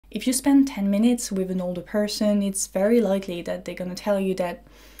If you spend 10 minutes with an older person, it's very likely that they're gonna tell you that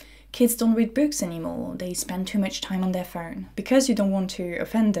kids don't read books anymore, they spend too much time on their phone. Because you don't want to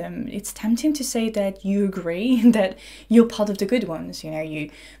offend them, it's tempting to say that you agree that you're part of the good ones. You know, you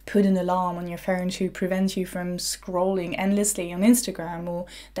put an alarm on your phone to prevent you from scrolling endlessly on Instagram, or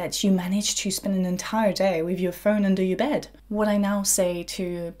that you manage to spend an entire day with your phone under your bed. What I now say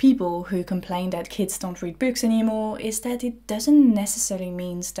to people who complain that kids don't read books anymore is that it doesn't necessarily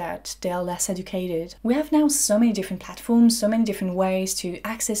mean that they are less educated. We have now so many different platforms, so many different ways to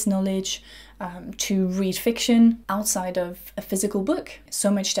access knowledge, to read fiction outside of a physical book. So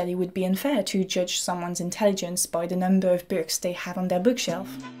much that it would be unfair to judge someone's intelligence by the number of books they have on their bookshelf.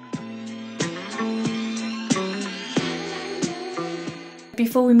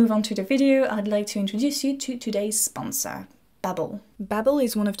 Before we move on to the video, I'd like to introduce you to today's sponsor, Babbel. Babbel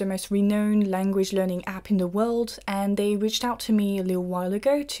is one of the most renowned language learning apps in the world, and they reached out to me a little while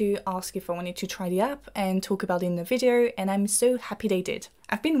ago to ask if I wanted to try the app and talk about it in the video, and I'm so happy they did.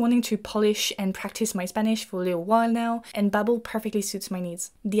 I've been wanting to polish and practice my Spanish for a little while now, and Babbel perfectly suits my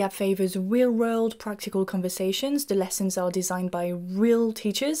needs. The app favors real-world, practical conversations. The lessons are designed by real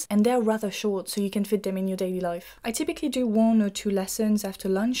teachers, and they're rather short, so you can fit them in your daily life. I typically do 1 or 2 lessons after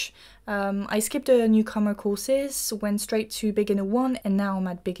lunch. I skipped the newcomer courses, went straight to beginner 1, and now I'm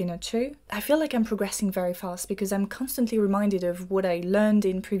at beginner 2. I feel like I'm progressing very fast because I'm constantly reminded of what I learned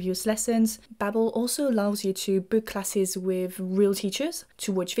in previous lessons. Babbel also allows you to book classes with real teachers,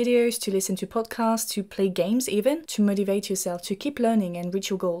 to watch videos, to listen to podcasts, to play games even, to motivate yourself to keep learning and reach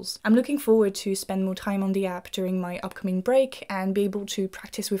your goals. I'm looking forward to spend more time on the app during my upcoming break and be able to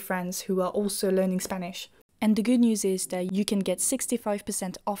practice with friends who are also learning Spanish. And the good news is that you can get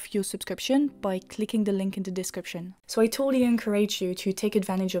 65% off your subscription by clicking the link in the description. So I totally encourage you to take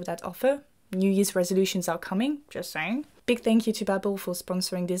advantage of that offer. New Year's resolutions are coming, just saying. Big thank you to Babbel for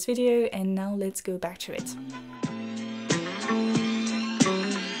sponsoring this video, and now let's go back to it.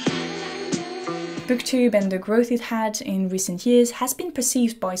 BookTube and the growth it had in recent years has been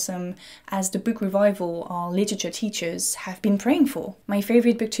perceived by some as the book revival our literature teachers have been praying for. My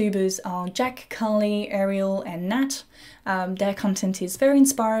favourite booktubers are Jack, Carly, Ariel and Nat. Their content is very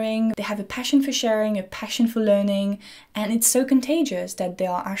inspiring, they have a passion for sharing, a passion for learning, and it's so contagious that they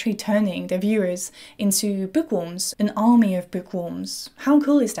are actually turning their viewers into bookworms, an army of bookworms. How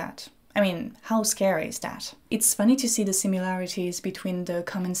cool is that? I mean, how scary is that? It's funny to see the similarities between the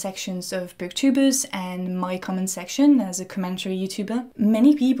comment sections of booktubers and my comment section as a commentary YouTuber.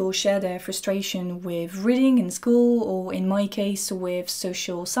 Many people share their frustration with reading in school, or in my case with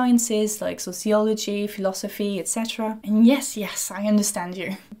social sciences like sociology, philosophy, etc. And yes, I understand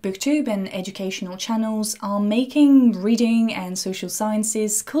you. BookTube and educational channels are making reading and social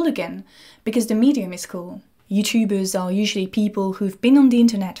sciences cool again, because the medium is cool. YouTubers are usually people who've been on the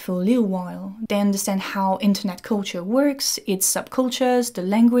internet for a little while. They understand how internet culture works, its subcultures, the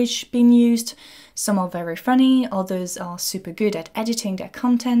language being used. Some are very funny, others are super good at editing their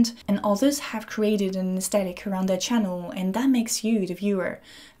content, and others have created an aesthetic around their channel, and that makes you, the viewer,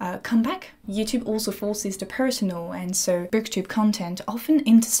 come back. YouTube also forces the personal, and so BookTube content often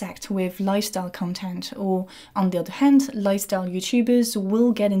intersect with lifestyle content, or on the other hand, lifestyle YouTubers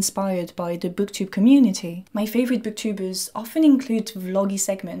will get inspired by the BookTube community. My favorite booktubers often include vloggy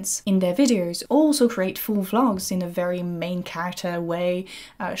segments in their videos, or also create full vlogs in a very main character way,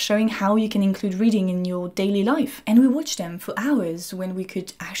 showing how you can include reading in your daily life. And we watch them for hours when we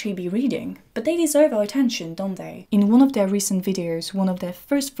could actually be reading. But they deserve our attention, don't they? In one of their recent videos, one of their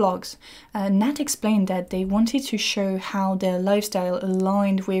first vlogs, Nat explained that they wanted to show how their lifestyle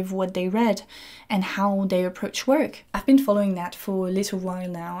aligned with what they read and how they approach work. I've been following Nat for a little while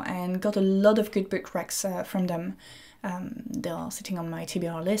now and got a lot of good book recs from them. They are sitting on my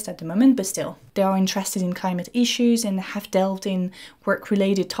TBR list at the moment, but still. They are interested in climate issues and have delved in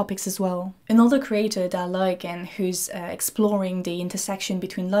work-related topics as well. Another creator that I like and who's exploring the intersection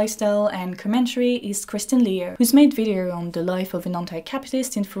between lifestyle and commentary is Kristen Lear, who's made video on the life of an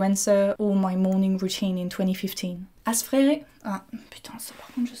anti-capitalist influencer or my morning routine in 2015. As Freire... Ah, putain, ça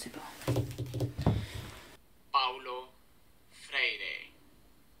par contre, je sais pas. Paulo Freire.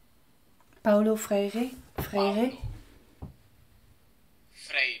 Paulo Freire? Freire?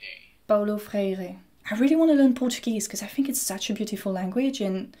 Paulo Freire. I really want to learn Portuguese because I think it's such a beautiful language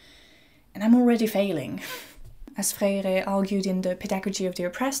and I'm already failing. As Freire argued in the Pedagogy of the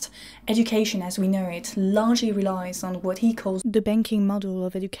Oppressed, education as we know it largely relies on what he calls the banking model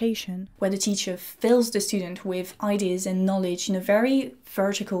of education, where the teacher fills the student with ideas and knowledge in a very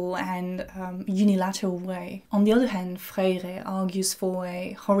vertical and unilateral way. On the other hand, Freire argues for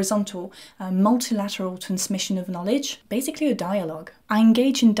a horizontal, multilateral transmission of knowledge, basically a dialogue. I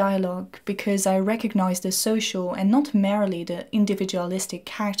engage in dialogue because I recognize the social and not merely the individualistic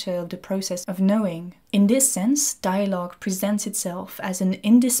character of the process of knowing. In this sense, dialogue presents itself as an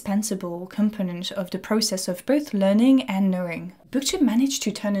indispensable component of the process of both learning and knowing. Booktube managed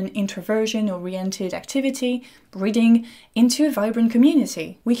to turn an introversion-oriented activity, reading, into a vibrant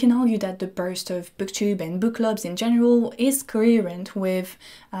community. We can argue that the burst of Booktube and book clubs in general is coherent with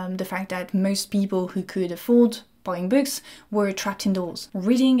the fact that most people who could afford buying books were trapped indoors.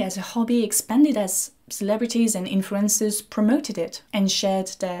 Reading as a hobby expanded as celebrities and influencers promoted it and shared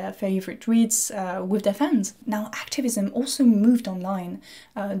their favorite reads with their fans. Now, activism also moved online.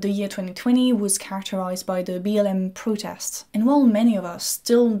 The year 2020 was characterized by the BLM protests. And while many of us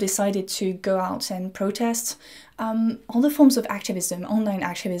still decided to go out and protest, other forms of activism, online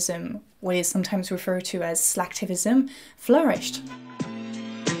activism, what is sometimes referred to as slacktivism, flourished.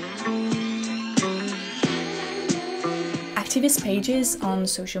 Activist pages on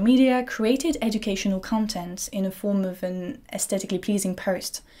social media created educational content in the form of an aesthetically pleasing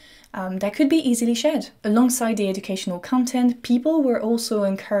post that could be easily shared. Alongside the educational content, people were also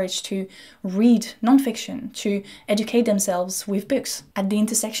encouraged to read non-fiction, to educate themselves with books. At the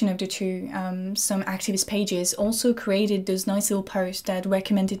intersection of the two, some activist pages also created those nice little posts that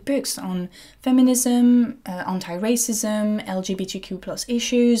recommended books on feminism, anti-racism, LGBTQ+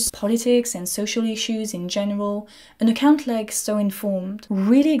 issues, politics and social issues in general. An account like So Informed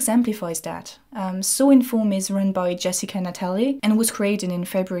really exemplifies that. So Informed is run by Jessica Natali and was created in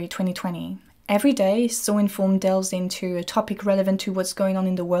February 2020. Every day, So Informed delves into a topic relevant to what's going on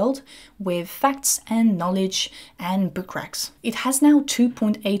in the world with facts and knowledge and book racks. It has now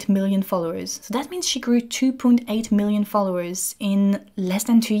 2.8 million followers. So that means she grew 2.8 million followers in less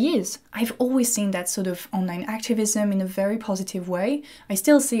than 2 years. I've always seen that sort of online activism in a very positive way. I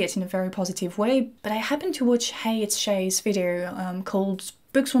still see it in a very positive way, but I happened to watch Hey It's Shay's video called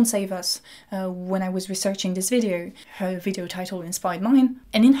Books Won't Save Us when I was researching this video. Her video title inspired mine.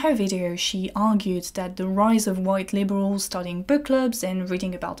 And in her video, she argued that the rise of white liberals starting book clubs and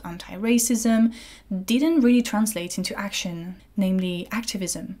reading about anti-racism didn't really translate into action, namely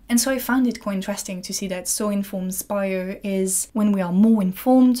activism. And so I found it quite interesting to see that So Informed's bio is, when we are more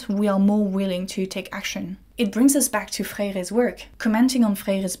informed, we are more willing to take action. It brings us back to Freire's work. Commenting on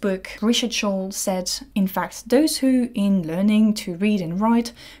Freire's book, Richard Scholl said, in fact, those who, in learning to read and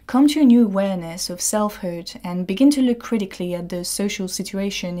write, come to a new awareness of selfhood and begin to look critically at the social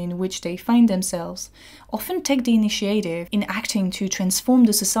situation in which they find themselves, often take the initiative in acting to transform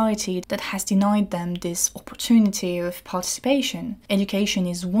the society that has denied them this opportunity of participation. Education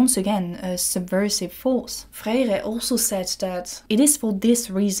is once again a subversive force. Freire also said that it is for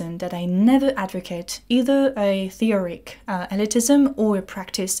this reason that I never advocate either a theoric elitism or a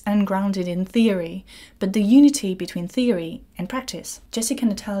practice ungrounded in theory, but the unity between theory and practice. Jessica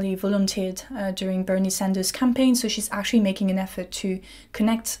Natali volunteered during Bernie Sanders' campaign, so she's actually making an effort to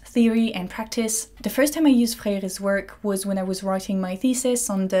connect theory and practice. The first time I used Freire's work was when I was writing my thesis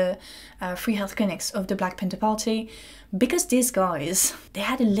on the free health clinics of the Black Panther Party, because these guys, they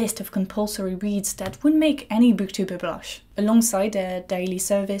had a list of compulsory reads that would make any booktuber blush, alongside their daily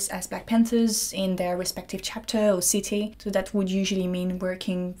service as Black Panthers in their respective chapter or city. So that would usually mean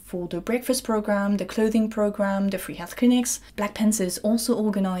working for the breakfast program, the clothing program, the free health clinics. Black Panthers also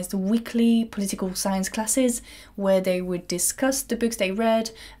organized weekly political science classes where they would discuss the books they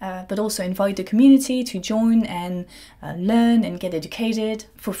read, but also invite the community to join and learn and get educated,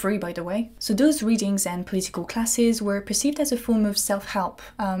 for free by the way. So those readings and political classes were perceived as a form of self-help,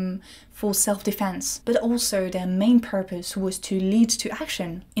 for self-defense, but also their main purpose was to lead to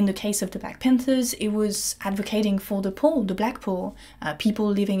action. In the case of the Black Panthers, it was advocating for the poor, the Black poor, people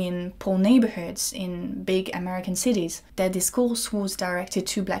living in poor neighborhoods in big American cities. Their discourse was directed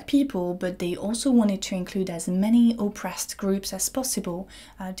to Black people, but they also wanted to include as many oppressed groups as possible,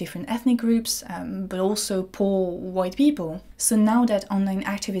 different ethnic groups, but also poor white people. So now that online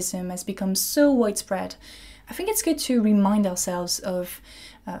activism has become so widespread, I think it's good to remind ourselves of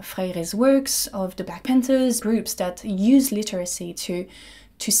Freire's works, of the Black Panthers, groups that use literacy to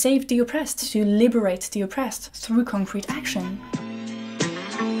save the oppressed, to liberate the oppressed through concrete action.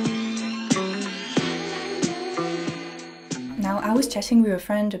 Now, I was chatting with a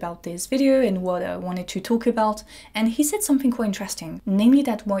friend about this video and what I wanted to talk about, and he said something quite interesting, namely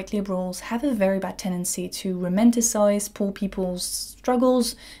that white liberals have a very bad tendency to romanticize poor people's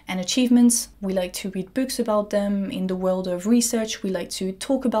struggles and achievements. We like to read books about them. In the world of research, we like to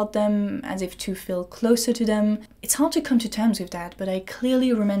talk about them as if to feel closer to them. It's hard to come to terms with that, but I clearly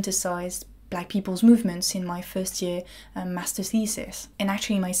romanticized Black people's movements in my first year master thesis. And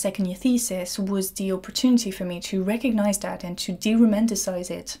actually my second year thesis was the opportunity for me to recognize that and to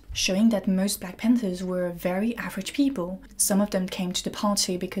de-romanticize it, showing that most Black Panthers were very average people. Some of them came to the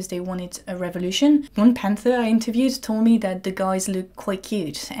party because they wanted a revolution. One Panther I interviewed told me that the guys looked quite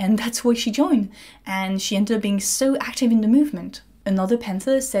cute, and that's why she joined, and she ended up being so active in the movement. Another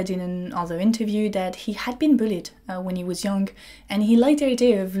Panther said in another interview that he had been bullied when he was young, and he liked the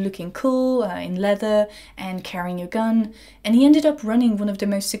idea of looking cool in leather and carrying a gun, and he ended up running one of the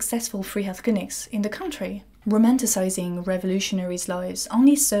most successful free health clinics in the country. Romanticizing revolutionaries' lives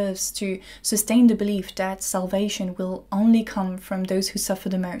only serves to sustain the belief that salvation will only come from those who suffer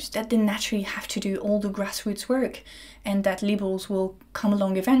the most, that they naturally have to do all the grassroots work, and that liberals will come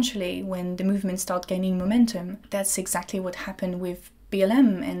along eventually when the movement starts gaining momentum. That's exactly what happened with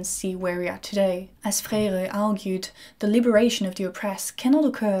BLM, and see where we are today. As Freire argued, the liberation of the oppressed cannot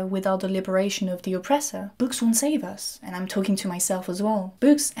occur without the liberation of the oppressor. Books won't save us, and I'm talking to myself as well.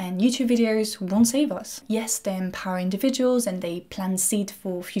 Books and YouTube videos won't save us. Yes, they empower individuals and they plant seed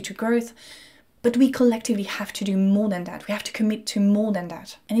for future growth, but we collectively have to do more than that. We have to commit to more than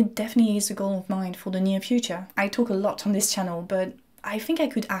that. And it definitely is a goal of mine for the near future. I talk a lot on this channel, but I think I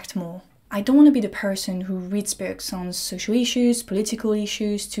could act more. I don't want to be the person who reads books on social issues, political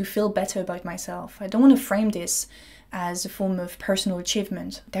issues, to feel better about myself. I don't want to frame this as a form of personal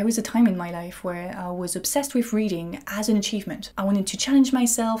achievement. There was a time in my life where I was obsessed with reading as an achievement. I wanted to challenge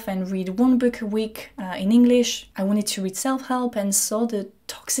myself and read one book a week in English. I wanted to read self-help and saw the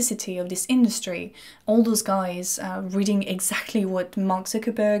toxicity of this industry. All those guys reading exactly what Mark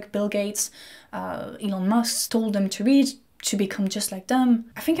Zuckerberg, Bill Gates, Elon Musk told them to read, to become just like them.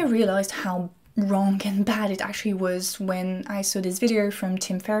 I think I realized how wrong and bad it actually was when I saw this video from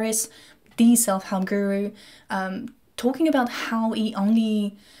Tim Ferriss, the self-help guru, talking about how he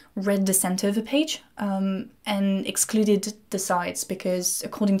only read the center of a page and excluded the sides because,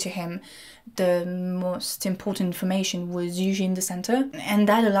 according to him, the most important information was usually in the center, and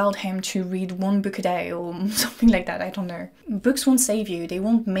that allowed him to read one book a day or something like that. I don't know. Books won't save you, they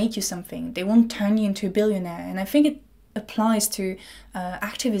won't make you something, they won't turn you into a billionaire, and I think it applies to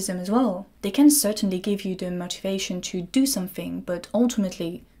activism as well. They can certainly give you the motivation to do something, but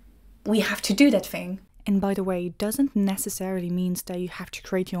ultimately we have to do that thing. And by the way, it doesn't necessarily mean that you have to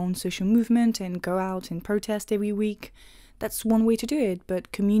create your own social movement and go out and protest every week. That's one way to do it,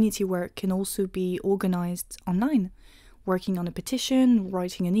 but community work can also be organized online. Working on a petition,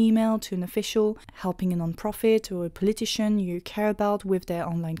 writing an email to an official, helping a non-profit or a politician you care about with their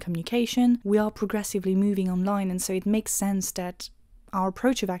online communication. We are progressively moving online, and so it makes sense that our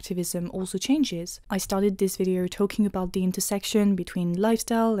approach of activism also changes. I started this video talking about the intersection between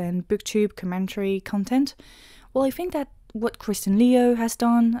lifestyle and booktube commentary content. Well, I think that what Kristen Leo has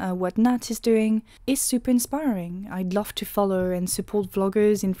done, what Nat is doing, is super inspiring. I'd love to follow and support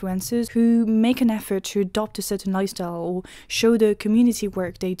vloggers, influencers who make an effort to adopt a certain lifestyle or show the community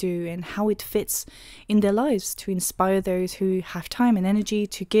work they do and how it fits in their lives to inspire those who have time and energy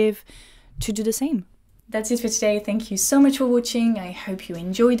to give to do the same. That's it for today. Thank you so much for watching. I hope you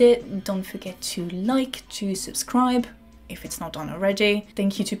enjoyed it. Don't forget to like, to subscribe, if it's not done already.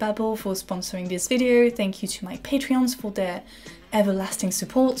 Thank you to Paulo for sponsoring this video. Thank you to my Patreons for their everlasting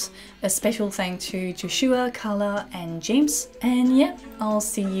support. A special thank to Joshua, Carla and James. And yeah, I'll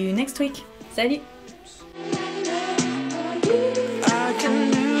see you next week. Salut!